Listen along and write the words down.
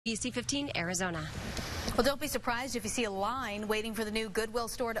ABC 15 Arizona. Well, don't be surprised if you see a line waiting for the new Goodwill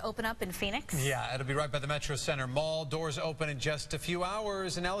store to open up in Phoenix. Yeah, it'll be right by the Metro Center Mall. Doors open in just a few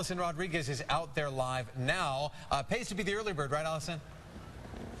hours, and Allison Rodriguez is out there live now. Pays to be the early bird, right, Allison?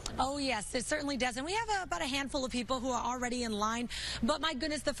 Oh, yes, it certainly does. And we have about a handful of people who are already in line. But my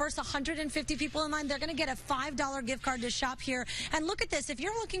goodness, the first 150 people in line, they're going to get a $5 gift card to shop here. And look at this. If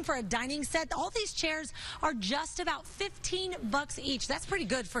you're looking for a dining set, all these chairs are just about $15 each. That's pretty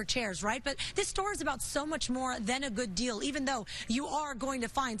good for chairs, right? But this store is about so much more than a good deal, even though you are going to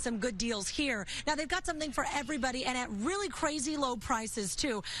find some good deals here. Now, they've got something for everybody and at really crazy low prices,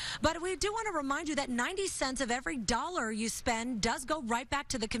 too. But we do want to remind you that 90 cents of every dollar you spend does go right back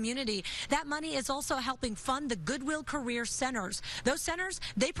to the community. That money is also helping fund the Goodwill Career Centers. Those centers,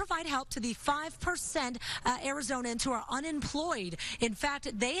 they provide help to the 5% Arizonans who are unemployed. In fact,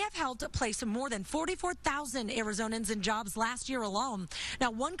 they have helped place more than 44,000 Arizonans in jobs last year alone.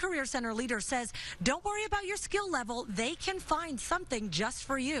 Now, one Career Center leader says, don't worry about your skill level. They can find something just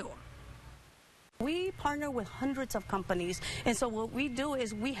for you. We partner with hundreds of companies, and so what we do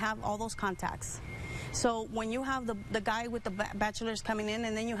is we have all those contacts. So when you have the guy with the bachelor's coming in,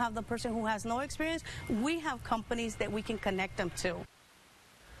 and then you have the person who has no experience, we have companies that we can connect them to.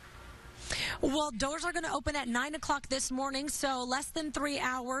 Well, doors are going to open at 9 o'clock this morning, so less than 3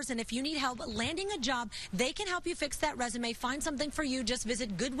 hours. And if you need help landing a job, they can help you fix that resume. Find something for you. Just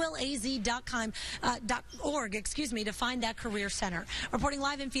visit goodwillaz.org, to find that career center. Reporting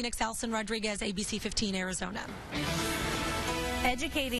live in Phoenix, Allison Rodriguez, ABC 15 Arizona. Educating